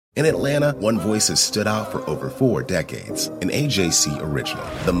In Atlanta, one voice has stood out for over 4 decades. An AJC original,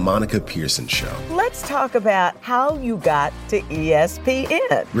 The Monica Pearson Show. Let's talk about how you got to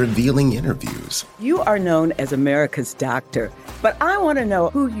ESPN. Revealing interviews. You are known as America's doctor, but I want to know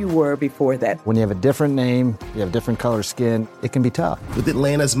who you were before that. When you have a different name, you have different color skin, it can be tough. With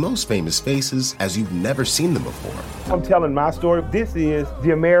Atlanta's most famous faces as you've never seen them before. I'm telling my story. This is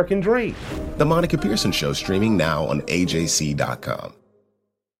the American dream. The Monica Pearson Show, streaming now on AJC.com.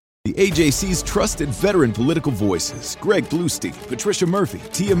 The AJC's trusted veteran political voices, Greg Bluestein, Patricia Murphy,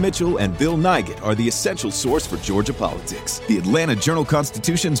 Tia Mitchell, and Bill Nygut, are the essential source for Georgia politics. The Atlanta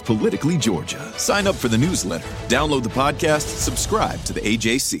Journal-Constitution's Politically Georgia. Sign up for the newsletter, download the podcast, subscribe to the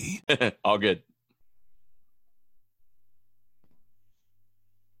AJC. All good.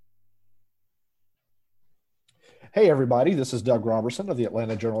 Hey, everybody. This is Doug Robertson of the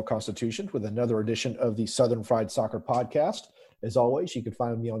Atlanta Journal-Constitution with another edition of the Southern Fried Soccer Podcast. As always, you can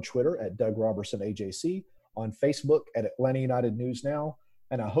find me on Twitter at Doug Robertson AJC, on Facebook at Atlanta United News Now,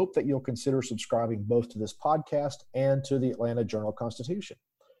 and I hope that you'll consider subscribing both to this podcast and to the Atlanta Journal-Constitution.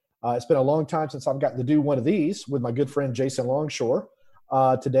 It's been a long time since I've gotten to do one of these with my good friend Jason Longshore.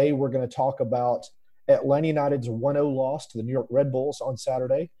 Today, we're going to talk about Atlanta United's 1-0 loss to the New York Red Bulls on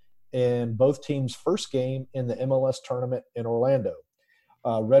Saturday and both teams' first game in the MLS tournament in Orlando.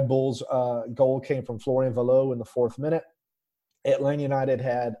 Red Bulls' goal came from Florian Valot in the 4th minute. Atlanta United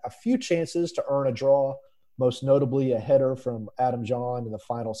had a few chances to earn a draw, most notably a header from Adam John in the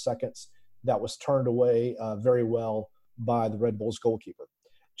final seconds that was turned away very well by the Red Bulls goalkeeper.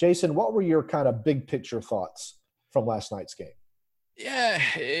 Jason, what were your kind of big picture thoughts from last night's game? Yeah,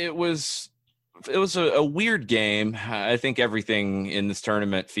 it was a weird game. I think everything in this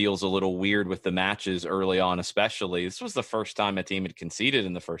tournament feels a little weird with the matches early on, especially. This was the first time a team had conceded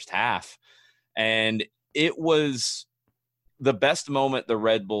in the first half, and it was the best moment the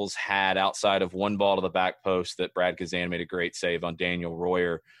Red Bulls had outside of one ball to the back post that Brad Kazan made a great save on Daniel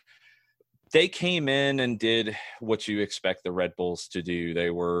Royer. They came in and did what you expect the Red Bulls to do.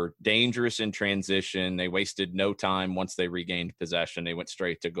 They were dangerous in transition. They wasted no time once they regained possession. They went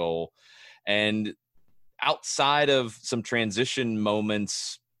straight to goal. And outside of some transition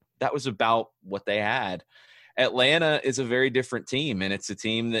moments, that was about what they had. Atlanta is a very different team, and it's a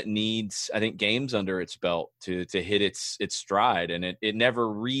team that needs, I think, games under its belt to hit its stride. And it never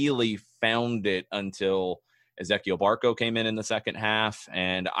really found it until Ezequiel Barco came in the second half.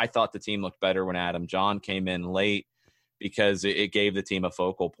 And I thought the team looked better when Adam John came in late because it gave the team a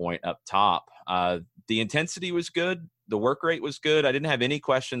focal point up top. The intensity was good. The work rate was good. I didn't have any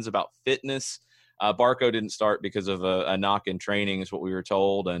questions about fitness. Barco didn't start because of a knock in training is what we were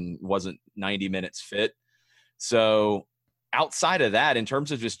told and wasn't 90 minutes fit. So outside of that, in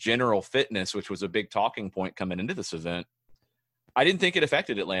terms of just general fitness, which was a big talking point coming into this event, I didn't think it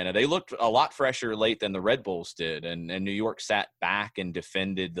affected Atlanta. They looked a lot fresher late than the Red Bulls did, and New York sat back and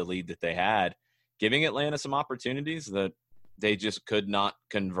defended the lead that they had, giving Atlanta some opportunities that they just could not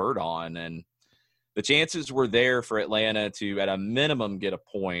convert on. And the chances were there for Atlanta to, at a minimum, get a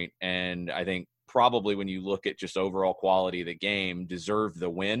point, and I think probably when you look at just overall quality of the game, deserve the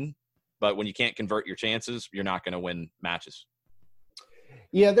win. But when you can't convert your chances, you're not going to win matches.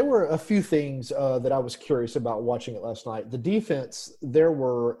 Yeah, there were a few things that I was curious about watching it last night. The defense, there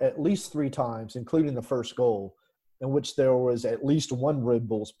were at least 3 times, including the first goal, in which there was at least one Red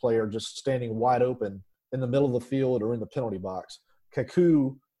Bulls player just standing wide open in the middle of the field or in the penalty box.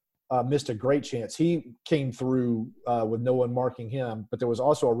 Kaku missed a great chance. He came through with no one marking him, but there was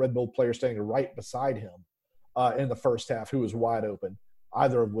also a Red Bull player standing right beside him in the first half who was wide open,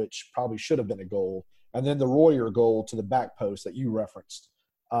 either of which probably should have been a goal. And then the Royer goal to the back post that you referenced,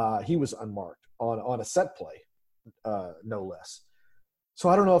 he was unmarked on a set play, no less. So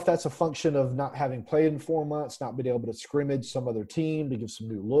I don't know if that's a function of not having played in 4 months, not being able to scrimmage some other team to give some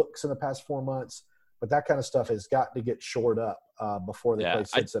new looks in the past 4 months. But that kind of stuff has got to get shored up before they play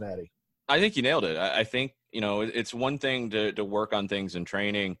Cincinnati. I think you nailed it. I think, it's one thing to work on things in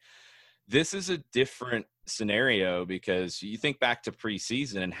training. This is a different scenario because you think back to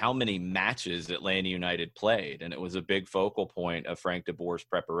preseason and how many matches Atlanta United played. And it was a big focal point of Frank de Boer's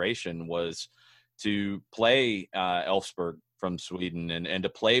preparation was to play Elfsborg from Sweden and to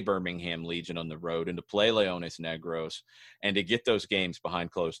play Birmingham Legion on the road and to play Leones Negros and to get those games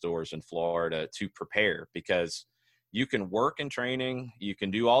behind closed doors in Florida to prepare, because you can work in training, you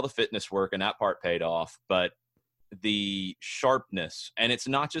can do all the fitness work, and that part paid off, but the sharpness, and it's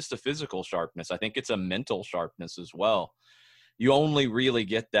not just a physical sharpness, I think it's a mental sharpness as well. You only really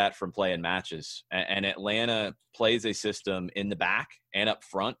get that from playing matches, and Atlanta plays a system in the back and up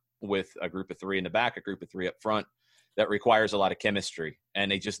front with a group of 3 in the back, a group of 3 up front that requires a lot of chemistry,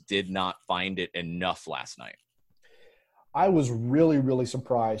 and they just did not find it enough last night. I was really, really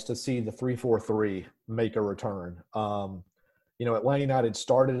surprised to see the 3-4-3 make a return. Atlanta United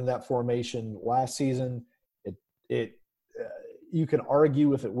started in that formation last season. You can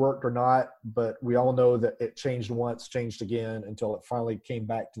argue if it worked or not, but we all know that it changed once, changed again, until it finally came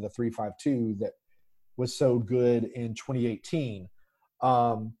back to the 3-5-2 that was so good in 2018.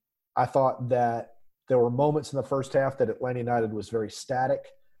 I thought that there were moments in the first half that Atlanta United was very static.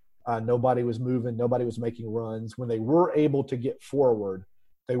 Nobody was moving. Nobody was making runs. When they were able to get forward,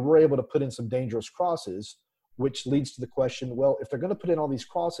 they were able to put in some dangerous crosses, which leads to the question, well, if they're going to put in all these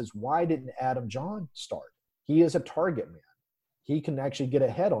crosses, why didn't Adam John start? He is a target man. He can actually get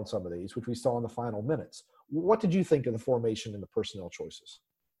ahead on some of these, which we saw in the final minutes. What did you think of the formation and the personnel choices?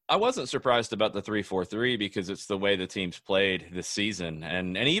 I wasn't surprised about the 3-4-3 because it's the way the teams played this season.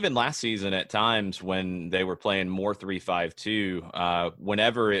 And even last season at times when they were playing more 3-5-2,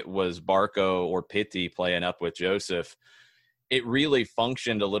 whenever it was Barco or Pitti playing up with Joseph, it really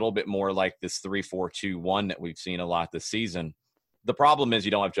functioned a little bit more like this 3-4-2-1 that we've seen a lot this season. The problem is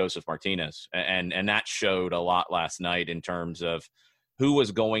you don't have Joseph Martinez, and that showed a lot last night in terms of who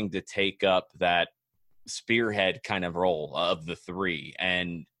was going to take up that spearhead kind of role of the three.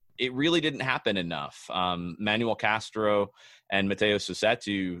 And it really didn't happen enough. Manuel Castro and Mateo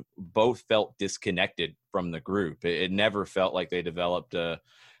Susetu both felt disconnected from the group. It never felt like they developed a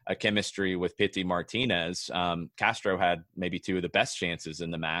chemistry with Pitti Martinez. Castro had maybe two of the best chances in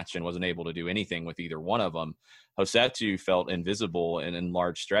the match and wasn't able to do anything with either one of them. Josetu felt invisible in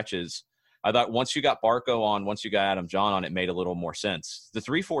large stretches. I thought once you got Barco on, once you got Adam John on, it made a little more sense. The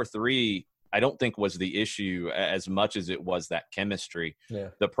 3-4-3, I don't think was the issue as much as it was that chemistry. Yeah.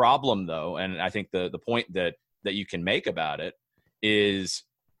 The problem, though, and I think the point that you can make about it is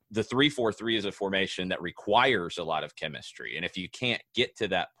the 3-4-3 is a formation that requires a lot of chemistry. And if you can't get to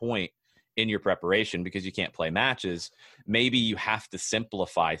that point in your preparation because you can't play matches, maybe you have to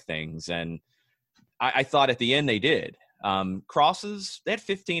simplify things. And I thought at the end they did. Crosses, they had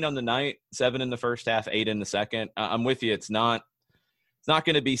 15 on the night, 7 in the first half, 8 in the second. I'm with you. It's not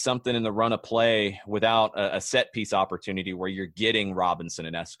going to be something in the run of play without a set piece opportunity where you're getting Robinson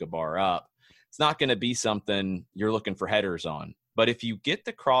and Escobar up. It's not going to be something you're looking for headers on. But if you get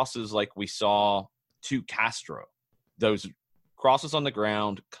the crosses like we saw to Castro, those crosses on the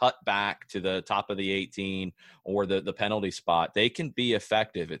ground, cut back to the top of the 18 or the penalty spot, they can be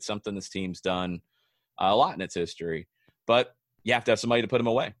effective. It's something this team's done a lot in its history. But you have to have somebody to put them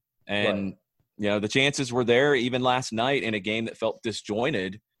away. And right. The chances were there even last night in a game that felt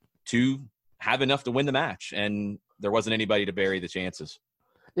disjointed to have enough to win the match. And there wasn't anybody to bury the chances.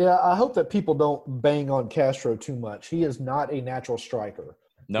 Yeah, I hope that people don't bang on Castro too much. He is not a natural striker.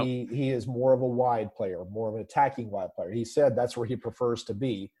 No, nope. He is more of a wide player, more of an attacking wide player. He said that's where he prefers to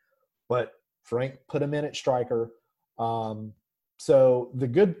be. But Frank put him in at striker. So the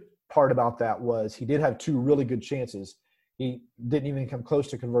good part about that was he did have 2 really good chances. He didn't even come close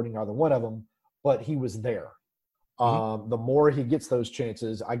to converting either one of them, but he was there. Mm-hmm. The more he gets those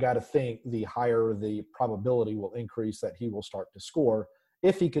chances, I got to think the higher the probability will increase that he will start to score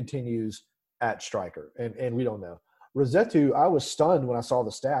if he continues at striker. And we don't know. Rossetto, I was stunned when I saw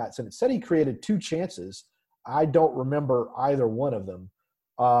the stats, and it said he created 2 chances. I don't remember either one of them.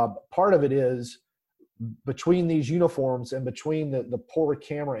 Part of it is between these uniforms and between the poor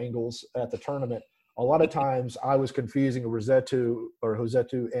camera angles at the tournament, a lot of times I was confusing Josetu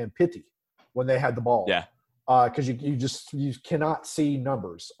and Pitti when they had the ball. Yeah. Because you cannot see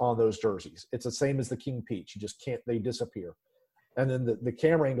numbers on those jerseys. It's the same as the King Peach. You just can't – they disappear. And then the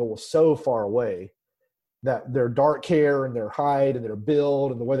camera angle was so far away that their dark hair and their height and their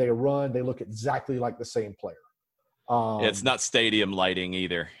build and the way they run, they look exactly like the same player. It's not stadium lighting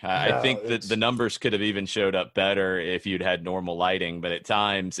either. I think that the numbers could have even showed up better if you'd had normal lighting, but at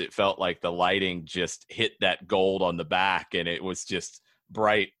times it felt like the lighting just hit that gold on the back and it was just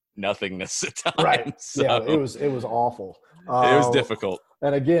bright nothingness at times. Right. So, yeah, it was awful. It was difficult.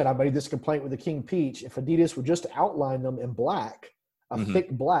 And again, I made this complaint with the King Peach. If Adidas would just outline them in black, thick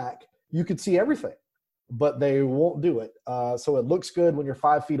black, you could see everything. But they won't do it. So it looks good when you're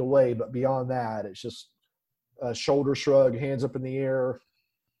 5 feet away, but beyond that, it's just a shoulder shrug, hands up in the air.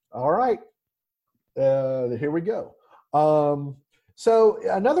 All right, here we go. So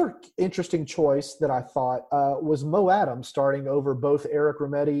another interesting choice that I thought was Mo Adams starting over both Eric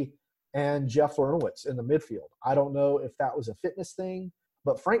Remedi and Jeff Lernowitz in the midfield. I don't know if that was a fitness thing,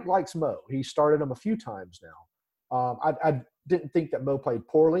 but Frank likes Mo. He started him a few times now. I didn't think that Mo played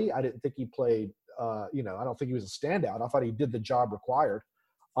poorly. I didn't think he played, I don't think he was a standout. I thought he did the job required.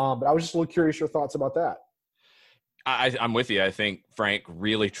 But I was just a little curious your thoughts about that. I'm with you. I think Frank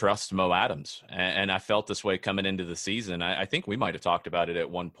really trusts Mo Adams, and I felt this way coming into the season. I think we might have talked about it at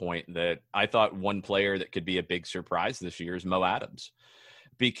one point that I thought one player that could be a big surprise this year is Mo Adams,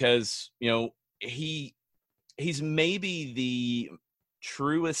 because he's maybe the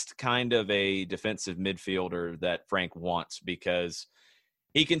truest kind of a defensive midfielder that Frank wants, because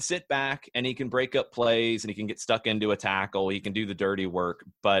he can sit back and he can break up plays and he can get stuck into a tackle. He can do the dirty work.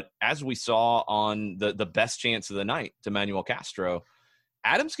 But as we saw on the best chance of the night to Manuel Castro,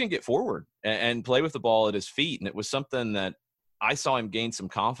 Adams can get forward and play with the ball at his feet. And it was something that I saw him gain some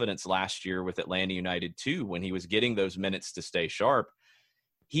confidence last year with Atlanta United too, when he was getting those minutes to stay sharp.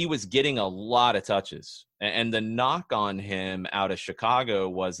 He was getting a lot of touches. And the knock on him out of Chicago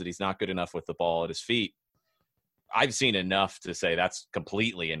was that he's not good enough with the ball at his feet. I've seen enough to say that's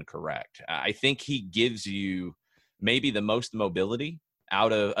completely incorrect. I think he gives you maybe the most mobility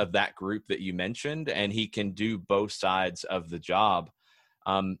out of that group that you mentioned, and he can do both sides of the job.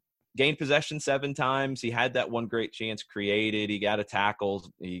 Gained possession 7 times. He had that one great chance created. He got a tackle.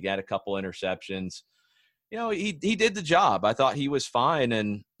 He got a couple interceptions. He did the job. I thought he was fine.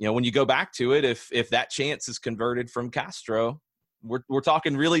 And, when you go back to it, if that chance is converted from Castro, we're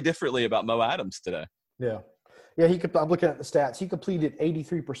talking really differently about Mo Adams today. Yeah. Yeah, I'm looking at the stats. He completed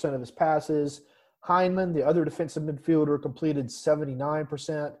 83% of his passes. Heinemann, the other defensive midfielder, completed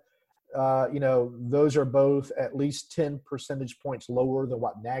 79%. Those are both at least 10 percentage points lower than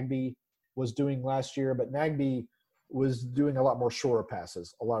what Nagbe was doing last year. But Nagbe was doing a lot more shorter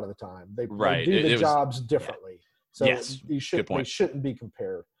passes a lot of the time. They do the jobs differently. So yes, they shouldn't be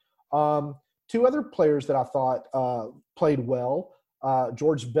compared. 2 other players that I thought played well.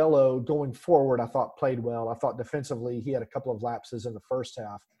 George Bello, going forward, I thought played well. I thought defensively he had a couple of lapses in the first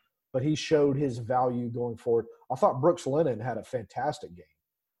half, but he showed his value going forward. I thought Brooks Lennon had a fantastic game,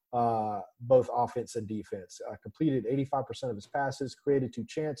 both offense and defense. Completed 85% of his passes, created 2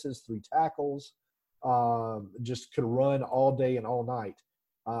 chances, 3 tackles, just could run all day and all night.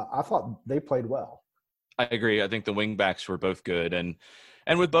 I thought they played well. I agree. I think the wingbacks were both good.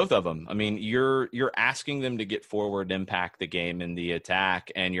 And with both of them, I mean, you're asking them to get forward, impact the game in the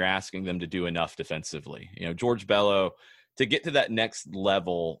attack, and you're asking them to do enough defensively. George Bello, to get to that next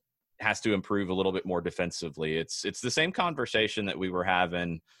level, has to improve a little bit more defensively. It's the same conversation that we were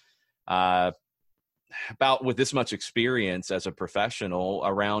having about with this much experience as a professional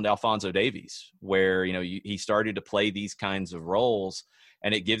around Alphonso Davies, where, he started to play these kinds of roles.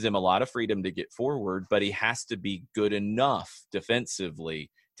 And it gives him a lot of freedom to get forward, but he has to be good enough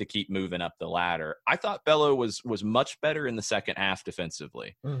defensively to keep moving up the ladder. I thought Bello was much better in the second half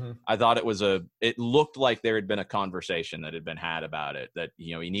defensively. Mm-hmm. I thought it looked like there had been a conversation that had been had about it, that,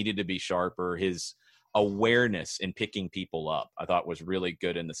 he needed to be sharper. His awareness in picking people up, I thought, was really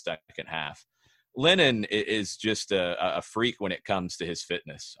good in the second half. Lennon is just a freak when it comes to his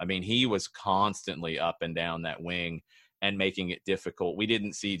fitness. I mean, he was constantly up and down that wing and making it difficult. We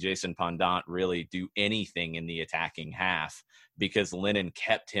didn't see Jason Pendant really do anything in the attacking half because Lennon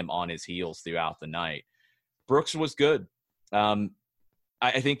kept him on his heels throughout the night. Brooks was good. I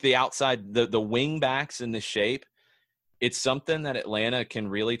think the outside, the wing backs in the shape, it's something that Atlanta can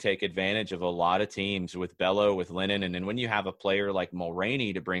really take advantage of a lot of teams with Bello, with Lennon. And then when you have a player like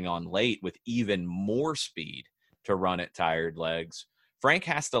Mulroney to bring on late with even more speed to run at tired legs, Frank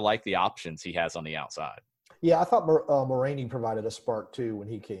has to like the options he has on the outside. Yeah, I thought Mulroney provided a spark too when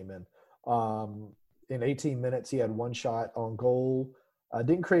he came in. In 18 minutes, he had 1 shot on goal.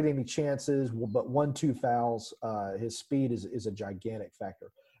 Didn't create any chances, but 1-2 fouls. His speed is a gigantic factor.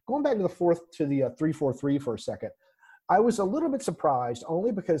 Going back to the 3-4-3 for a second, I was a little bit surprised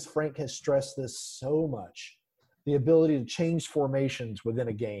only because Frank has stressed this so much, the ability to change formations within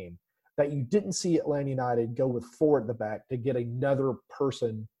a game, that you didn't see Atlanta United go with 4 at the back to get another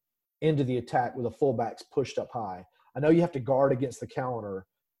person into the attack with the fullbacks pushed up high. I know you have to guard against the counter,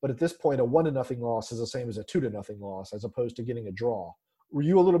 but at this point, a 1-0 loss is the same as a 2-0 loss, as opposed to getting a draw. Were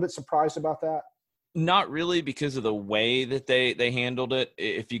you a little bit surprised about that? Not really, because of the way that they handled it.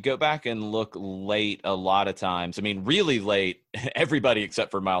 If you go back and look late, a lot of times, I mean, really late, everybody except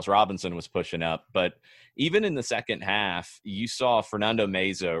for Miles Robinson was pushing up. But even in the second half, you saw Fernando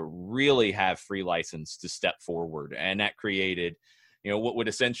Meza really have free license to step forward. And that created, what would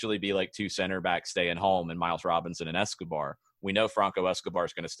essentially be like 2 center backs staying home, and Miles Robinson and Escobar. We know Franco Escobar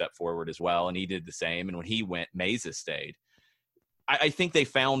is going to step forward as well, and he did the same. And when he went, Meza stayed. I think they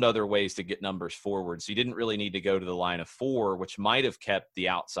found other ways to get numbers forward. So you didn't really need to go to the line of 4, which might have kept the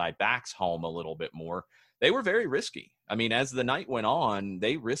outside backs home a little bit more. They were very risky. I mean, as the night went on,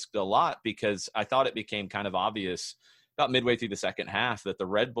 they risked a lot, because I thought it became kind of obvious about midway through the second half that the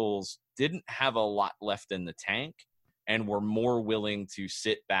Red Bulls didn't have a lot left in the tank. and were more willing to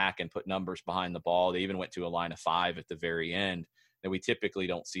sit back and put numbers behind the ball. They even went to a line of 5 at the very end that we typically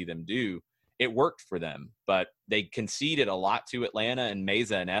don't see them do. It worked for them, but they conceded a lot to Atlanta, and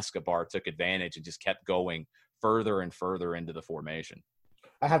Meza and Escobar took advantage and just kept going further and further into the formation.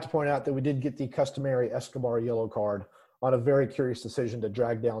 I have to point out that we did get the customary Escobar yellow card on a very curious decision to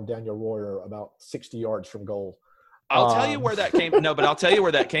drag down Daniel Royer about 60 yards from goal. I'll tell you where that came. No, but I'll tell you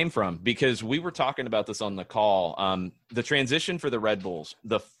where that came from, because we were talking about this on the call. The transition for the Red Bulls,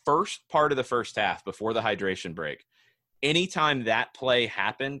 the first part of the first half before the hydration break, anytime that play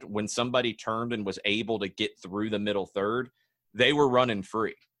happened, when somebody turned and was able to get through the middle third, they were running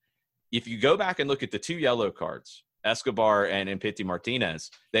free. If you go back and look at the 2 yellow cards, Escobar and Pity Martinez,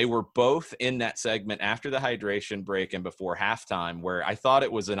 they were both in that segment after the hydration break and before halftime, where I thought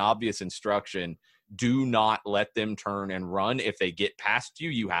it was an obvious instruction: do not let them turn and run. If they get past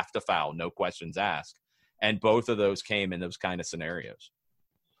you, you have to foul, no questions asked. And both of those came in those kind of scenarios.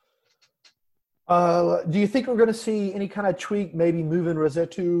 Do you think we're going to see any kind of tweak, maybe moving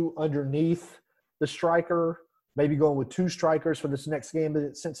Rossetto underneath the striker, maybe going with 2 strikers for this next game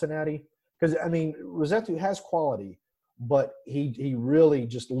at Cincinnati? Because, I mean, Rossetto has quality, but he really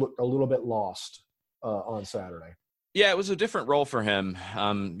just looked a little bit lost on Saturday. Yeah, it was a different role for him.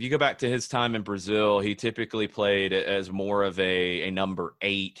 You go back to his time in Brazil, he typically played as more of a number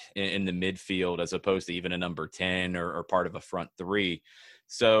 8 in the midfield, as opposed to even a number 10 or part of a front 3.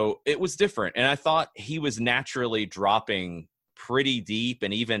 So it was different. And I thought he was naturally dropping pretty deep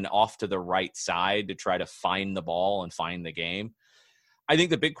and even off to the right side to try to find the ball and find the game. I think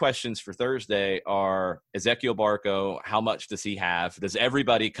the big questions for Thursday are Ezequiel Barco. How much does he have? Does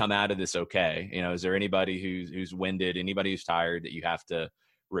everybody come out of this okay? You know, is there anybody who's winded, anybody who's tired that you have to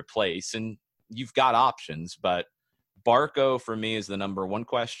replace? And you've got options, but Barco for me is the number one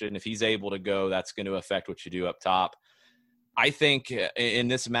question. If he's able to go, that's going to affect what you do up top. I think in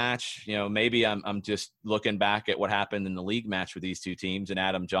this match, you know, maybe I'm just looking back at what happened in the league match with these two teams, and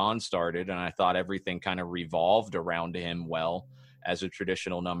Adam John started, and I thought everything kind of revolved around him well as a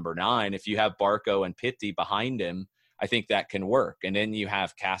traditional number 9. If you have Barco and Pitti behind him, I think that can work. And then you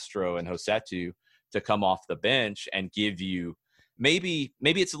have Castro and Rossetto to come off the bench and give you maybe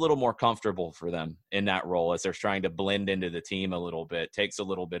it's a little more comfortable for them in that role as they're trying to blend into the team a little bit, takes a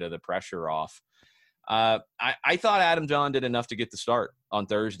little bit of the pressure off. I thought Adam John did enough to get the start on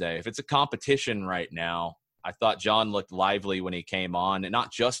Thursday. If it's a competition right now, I thought John looked lively when he came on, and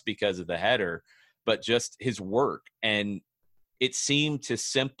not just because of the header, but just his work. And it seemed to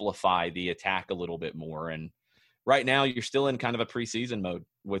simplify the attack a little bit more. And right now you're still in kind of a preseason mode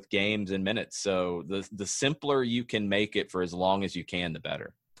with games and minutes. So the simpler you can make it for as long as you can, the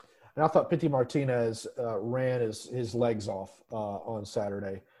better. And I thought Pity Martinez ran his legs off on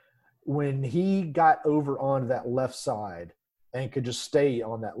Saturday. When he got over on that left side and could just stay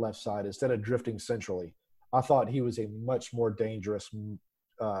on that left side instead of drifting centrally, I thought he was a much more dangerous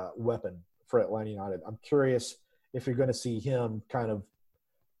weapon for Atlanta United. I'm curious if you're going to see him kind of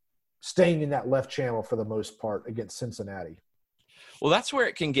staying in that left channel for the most part against Cincinnati. Well, that's where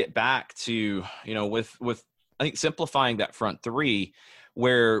it can get back to, you know, with I think simplifying that front 3,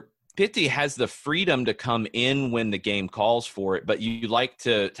 where Pitti has the freedom to come in when the game calls for it, but you like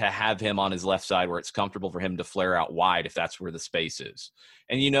to have him on his left side where it's comfortable for him to flare out wide if that's where the space is.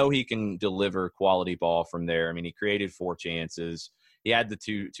 And you know he can deliver quality ball from there. I mean, he created 4 chances. He had the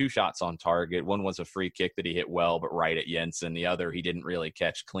two shots on target. One was a free kick that he hit well, but right at Jensen. The other he didn't really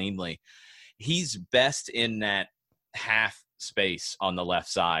catch cleanly. He's best in that half space on the left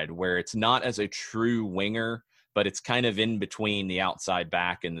side where it's not as a true winger, but it's kind of in between the outside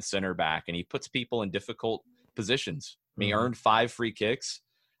back and the center back, and he puts people in difficult positions. I mean, he earned 5 free kicks.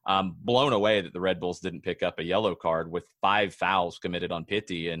 Blown away that the Red Bulls didn't pick up a yellow card with 5 fouls committed on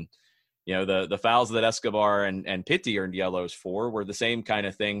Pitti. And, you know, the fouls that Escobar and Pitti earned yellows for were the same kind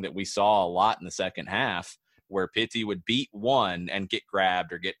of thing that we saw a lot in the second half, where Pitti would beat one and get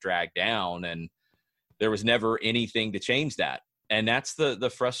grabbed or get dragged down, and there was never anything to change that. And that's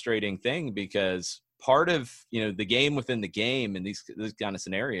the frustrating thing, because part of, you know, the game within the game in these kind of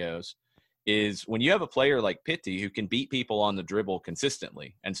scenarios is when you have a player like Pitti who can beat people on the dribble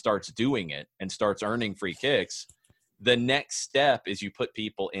consistently and starts doing it and starts earning free kicks, the next step is you put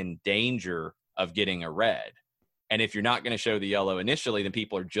people in danger of getting a red. And if you're not going to show the yellow initially, then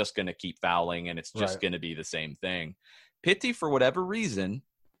people are just going to keep fouling, and it's just going to be the same thing. Pitti, for whatever reason,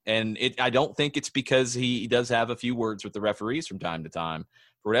 and I don't think it's because he does have a few words with the referees from time to time.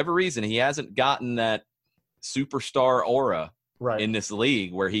 For whatever reason, he hasn't gotten that superstar aura in this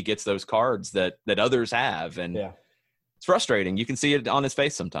league where he gets those cards that others have. And it's frustrating. You can see it on his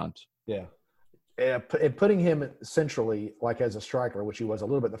face sometimes. Yeah. And putting him centrally, like as a striker, which he was a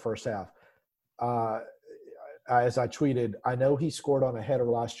little bit in the first half, as I tweeted, I know he scored on a header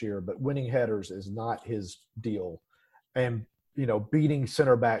last year, but winning headers is not his deal. And, beating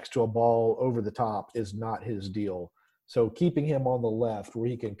center backs to a ball over the top is not his deal. So keeping him on the left where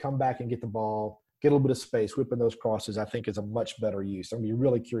he can come back and get the ball, get a little bit of space, whipping those crosses, I think is a much better use. I'm going to be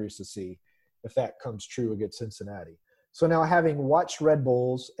really curious to see if that comes true against Cincinnati. So now, having watched Red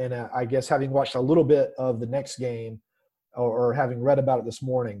Bulls, and I guess having watched a little bit of the next game or having read about it this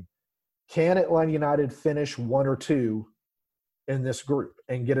morning, can Atlanta United finish 1 or 2 in this group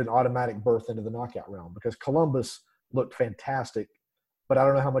and get an automatic berth into the knockout round? Because Columbus looked fantastic, but I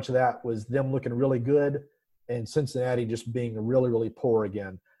don't know how much of that was them looking really good and Cincinnati just being really, really poor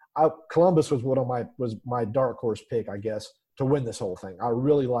again. Columbus was my dark horse pick, I guess, to win this whole thing. I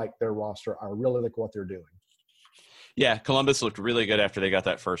really like their roster. I really like what they're doing. Yeah, Columbus looked really good after they got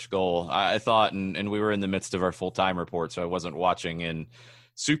that first goal. I thought, and we were in the midst of our full-time report, so I wasn't watching in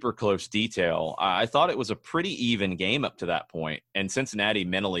super close detail. I thought it was a pretty even game up to that point, and Cincinnati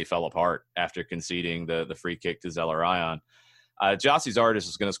mentally fell apart after conceding the free kick to Zelarayan. Gyasi Zardes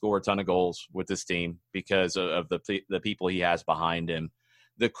is going to score a ton of goals with this team because of the people he has behind him.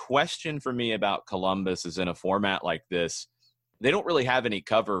 The question for me about Columbus is in a format like this, they don't really have any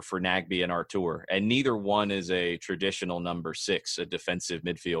cover for Nagbe and Artur, and neither one is a traditional number 6, a defensive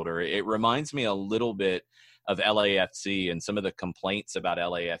midfielder. It reminds me a little bit of LAFC and some of the complaints about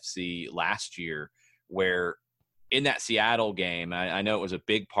LAFC last year, where in that Seattle game, I know it was a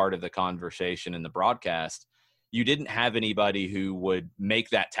big part of the conversation in the broadcast, you didn't have anybody who would make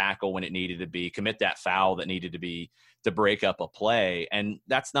that tackle when it needed to be, commit that foul that needed to be to break up a play. And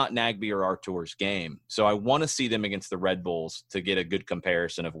that's not Nagbe or Artur's game. So I want to see them against the Red Bulls to get a good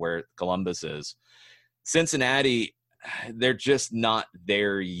comparison of where Columbus is. Cincinnati, they're just not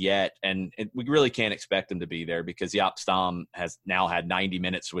there yet. And we really can't expect them to be there because Jaap Stam has now had 90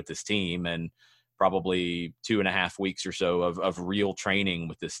 minutes with this team and probably 2.5 weeks or so of real training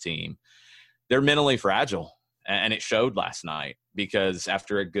with this team. They're mentally fragile. And it showed last night because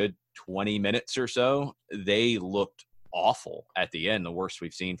after a good 20 minutes or so, they looked awful at the end, the worst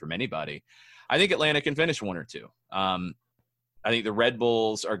we've seen from anybody. I think Atlanta can finish 1 or 2. I think the Red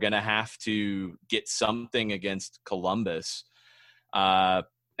Bulls are going to have to get something against Columbus.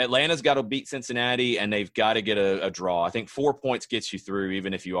 Atlanta's got to beat Cincinnati, and they've got to get a draw. I think 4 points gets you through,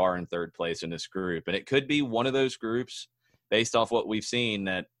 even if you are in third place in this group. And it could be one of those groups, based off what we've seen,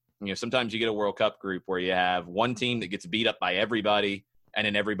 that sometimes you get a World Cup group where you have one team that gets beat up by everybody, and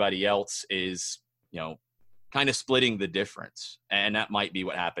then everybody else is, kind of splitting the difference. And that might be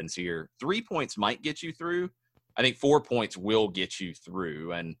what happens here. 3 points might get you through. I think 4 points will get you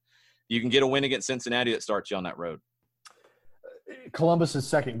through. And you can get a win against Cincinnati that starts you on that road. Columbus's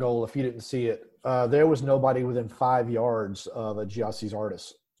second goal, if you didn't see it, there was nobody within 5 yards of a Gyasi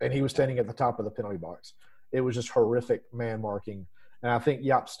Zardes, and he was standing at the top of the penalty box. It was just horrific man marking. And I think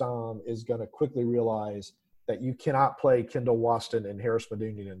Jaap Stam is going to quickly realize that you cannot play Kendall Waston and Harris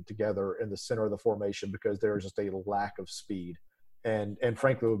Medunjanin together in the center of the formation because there is just a lack of speed. And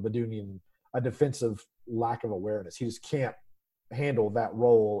frankly, with Medunjanin, a defensive lack of awareness. He just can't handle that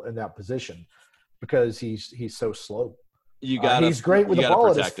role in that position because he's so slow. He's great with the ball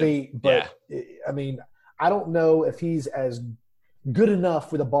at his feet, but I don't know if he's as good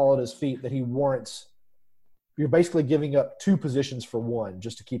enough with the ball at his feet that he warrants. You're basically giving up 2 positions for 1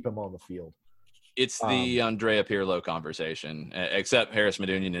 just to keep him on the field. It's the Andrea Pirlo conversation, except Harris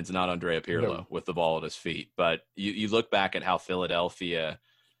Medunjanin's not Andrea Pirlo with the ball at his feet. But you look back at how Philadelphia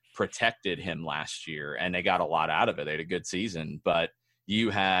protected him last year, and they got a lot out of it. They had a good season. But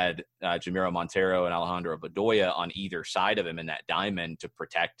you had Jamiro Montero and Alejandro Bedoya on either side of him in that diamond to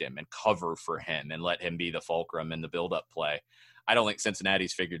protect him and cover for him and let him be the fulcrum in the build-up play. I don't think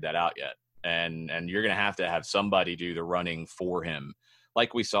Cincinnati's figured that out yet. And you're going to have somebody do the running for him.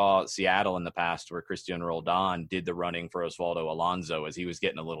 Like we saw Seattle in the past where Cristian Roldan did the running for Osvaldo Alonso as he was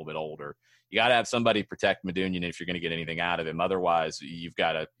getting a little bit older. You got to have somebody protect Medunjanin if you're going to get anything out of him. Otherwise, you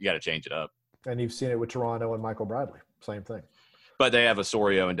got to change it up. And you've seen it with Toronto and Michael Bradley. Same thing. But they have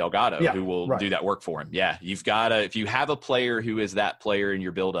Osorio and Delgado who will do that work for him. Yeah, you've got to – if you have a player who is that player in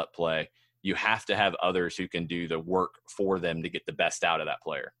your build-up play, you have to have others who can do the work for them to get the best out of that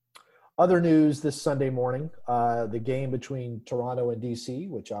player. Other news this Sunday morning, the game between Toronto and DC,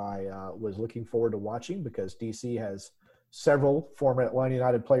 which I was looking forward to watching because DC has several former Atlanta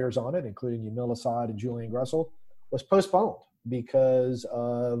United players on it, including Yamil Assad and Julian Gressel, was postponed because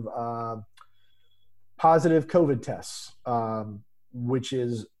of positive COVID tests, which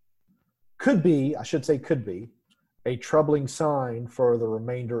could be a troubling sign for the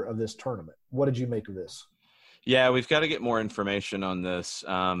remainder of this tournament. What did you make of this? Yeah, we've got to get more information on this.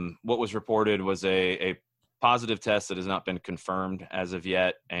 What was reported was a positive test that has not been confirmed as of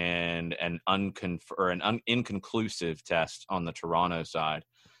yet, and an inconclusive test on the Toronto side.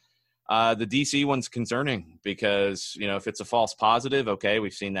 The DC one's concerning because, if it's a false positive, okay,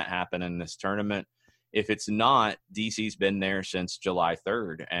 we've seen that happen in this tournament. If it's not, DC's been there since July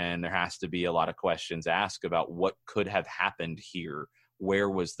 3rd, and there has to be a lot of questions asked about what could have happened here. Where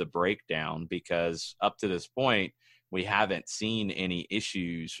was the breakdown? Because up to this point, we haven't seen any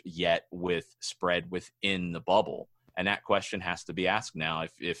issues yet with spread within the bubble. And that question has to be asked now.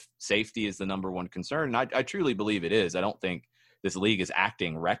 If safety is the number one concern, and I truly believe it is. I don't think this league is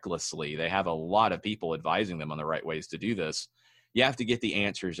acting recklessly. They have a lot of people advising them on the right ways to do this. You have to get the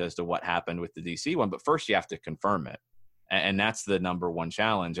answers as to what happened with the DC one, but first you have to confirm it. And that's the number one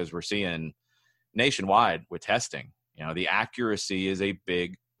challenge, as we're seeing nationwide with testing. The accuracy is a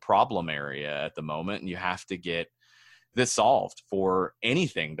big problem area at the moment, and you have to get this solved for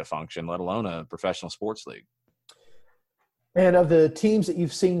anything to function, let alone a professional sports league. And of the teams that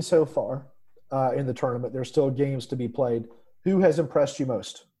you've seen so far in the tournament, there's still games to be played. Who has impressed you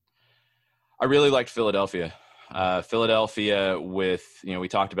most? I really liked Philadelphia. Philadelphia with, we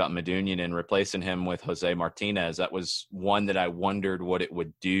talked about Medunjanin and replacing him with Jose Martinez. That was one that I wondered what it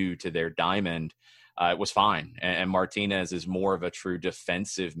would do to their diamond. It was fine. And Martinez is more of a true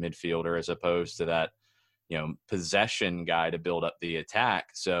defensive midfielder as opposed to that, possession guy to build up the attack.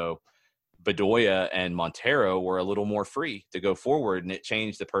 So Bedoya and Montero were a little more free to go forward, and it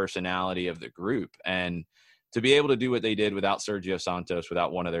changed the personality of the group. And to be able to do what they did without Sergio Santos,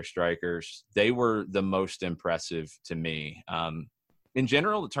 without one of their strikers, they were the most impressive to me. In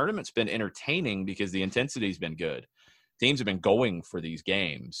general, the tournament's been entertaining because the intensity's been good. Teams have been going for these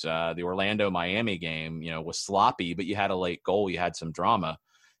games. The Orlando-Miami game, was sloppy, but you had a late goal. You had some drama.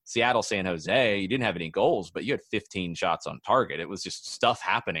 Seattle-San Jose, you didn't have any goals, but you had 15 shots on target. It was just stuff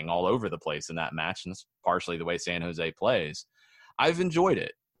happening all over the place in that match, and that's partially the way San Jose plays. I've enjoyed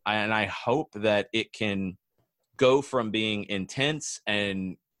it, and I hope that it can go from being intense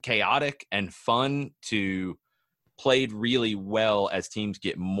and chaotic and fun to played really well as teams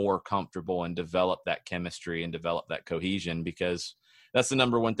get more comfortable and develop that chemistry and develop that cohesion, because that's the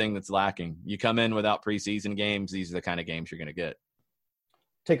number one thing that's lacking. You come in without preseason games, these are the kind of games you're going to get.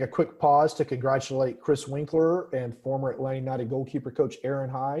 Take a quick pause to congratulate Chris Winkler and former Atlanta United goalkeeper coach Aaron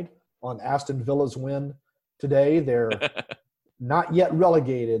Hyde on Aston Villa's win today. They're not yet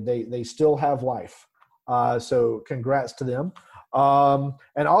relegated. They still have life. So congrats to them.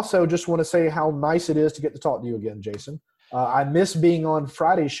 And also just want to say how nice it is to get to talk to you again, Jason. I miss being on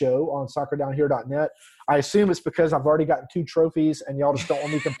Friday's show on soccerdownhere.net. I assume it's because I've already gotten 2 trophies and y'all just don't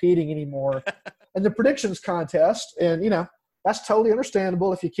want me competing anymore in the predictions contest. And, that's totally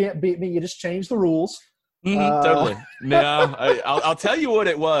understandable. If you can't beat me, you just change the rules. Totally. No, I'll tell you what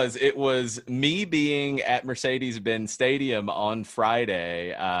it was. It was me being at Mercedes-Benz Stadium on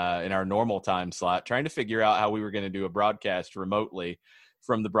Friday in our normal time slot, trying to figure out how we were going to do a broadcast remotely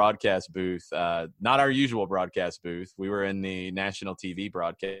from the broadcast booth. Not our usual broadcast booth. We were in the national TV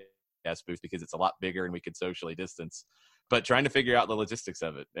broadcast booth because it's a lot bigger and we could socially distance. But trying to figure out the logistics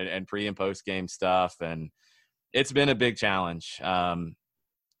of it and pre- and post-game stuff. And it's been a big challenge.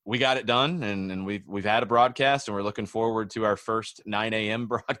 We got it done, and we've had a broadcast, and we're looking forward to our first 9 a.m.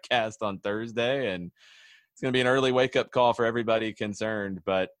 broadcast on Thursday, and it's going to be an early wake-up call for everybody concerned.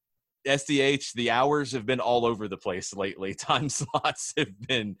 But SDH, the hours have been all over the place lately. Time slots have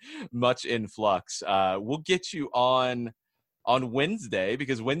been much in flux. We'll get you on Wednesday,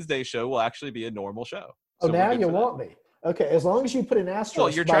 because Wednesday's show will actually be a normal show. So now you want me. Okay, as long as you put an asterisk.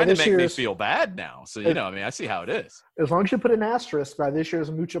 Well, you're trying to make me feel bad now. So, I see how it is. As long as you put an asterisk by this year's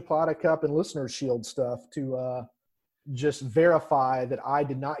Mucha Plata Cup and Listener's Shield stuff to just verify that I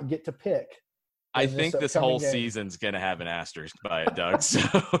did not get to pick. I think this whole season's going to have an asterisk by it, Doug. So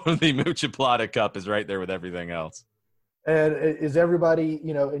the Mucha Plata Cup is right there with everything else. And is everybody,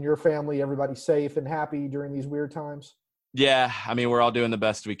 in your family, everybody safe and happy during these weird times? Yeah, we're all doing the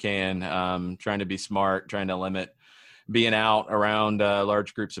best we can, trying to be smart, trying to limit being out around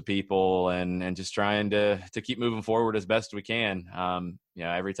large groups of people and just trying to keep moving forward as best we can.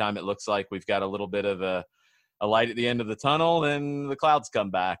 Every time it looks like we've got a little bit of a light at the end of the tunnel, then the clouds come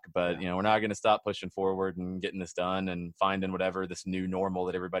back. But, we're not going to stop pushing forward and getting this done and finding whatever this new normal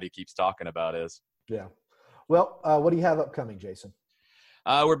that everybody keeps talking about is. Yeah. Well, what do you have upcoming, Jason?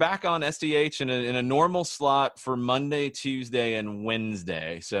 We're back on SDH in a normal slot for Monday, Tuesday, and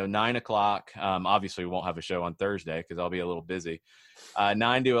Wednesday. So 9 o'clock. Obviously, we won't have a show on Thursday because I'll be a little busy.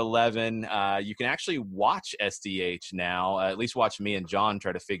 9 to 11. You can actually watch SDH now. At least watch me and John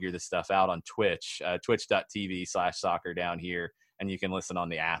try to figure this stuff out on Twitch, twitch.tv/soccer down here. And you can listen on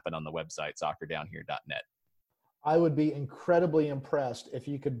the app and on the website, soccerdownhere.net. I would be incredibly impressed if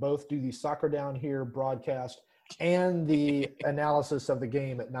you could both do the Soccer Down Here broadcast and the analysis of the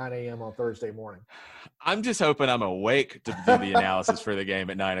game at 9 a.m. on Thursday morning. I'm just hoping I'm awake to do the analysis for the game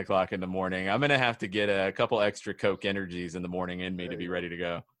at 9 o'clock in the morning. I'm going to have to get a couple extra Coke Energies in the morning in me to be ready to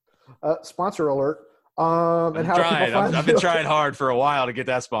go. Sponsor alert. I've been trying hard for a while to get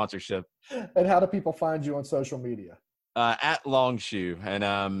that sponsorship. And how do people find you on social media? At Longshoe. And,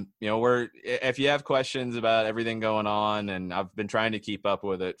 if you have questions about everything going on, and I've been trying to keep up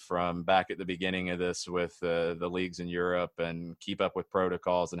with it from back at the beginning of this with the leagues in Europe and keep up with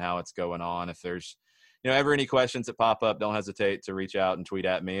protocols and how it's going on. If there's, ever any questions that pop up, don't hesitate to reach out and tweet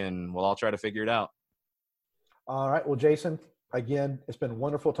at me, and we'll all try to figure it out. All right. Well, Jason, again, it's been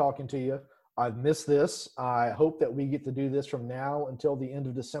wonderful talking to you. I've missed this. I hope that we get to do this from now until the end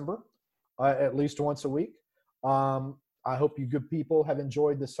of December, at least once a week. I hope you good people have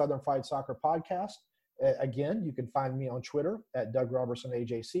enjoyed the Southern Fried Soccer podcast. Again, you can find me on Twitter at Doug Robertson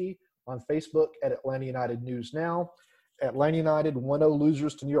AJC, on Facebook at Atlanta United News Now. Atlanta United 1-0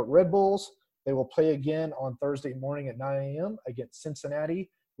 losers to New York Red Bulls. They will play again on Thursday morning at 9 a.m. against Cincinnati,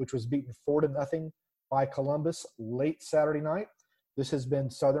 which was beaten 4-0 by Columbus late Saturday night. This has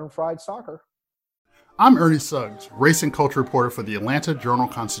been Southern Fried Soccer. I'm Ernie Suggs, race and culture reporter for the Atlanta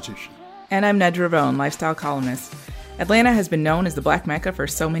Journal-Constitution. And I'm Nedra Ravone, lifestyle columnist. Atlanta has been known as the Black Mecca for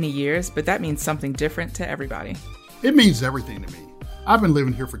so many years, but that means something different to everybody. It means everything to me. I've been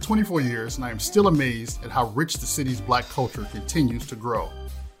living here for 24 years, and I am still amazed at how rich the city's Black culture continues to grow.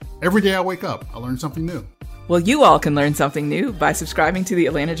 Every day I wake up, I learn something new. Well, you all can learn something new by subscribing to the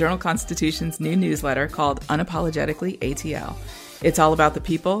Atlanta Journal-Constitution's new newsletter called Unapologetically ATL. It's all about the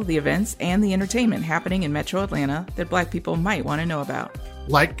people, the events, and the entertainment happening in Metro Atlanta that Black people might want to know about.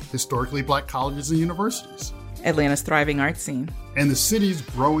 Like historically Black colleges and universities. Atlanta's thriving art scene. And the city's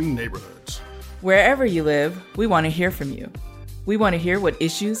growing neighborhoods. Wherever you live, we want to hear from you. We want to hear what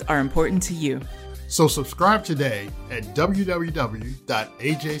issues are important to you. So subscribe today at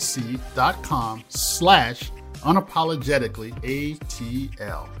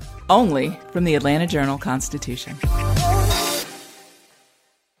www.ajc.com/unapologeticallyatl. Only from the Atlanta Journal-Constitution.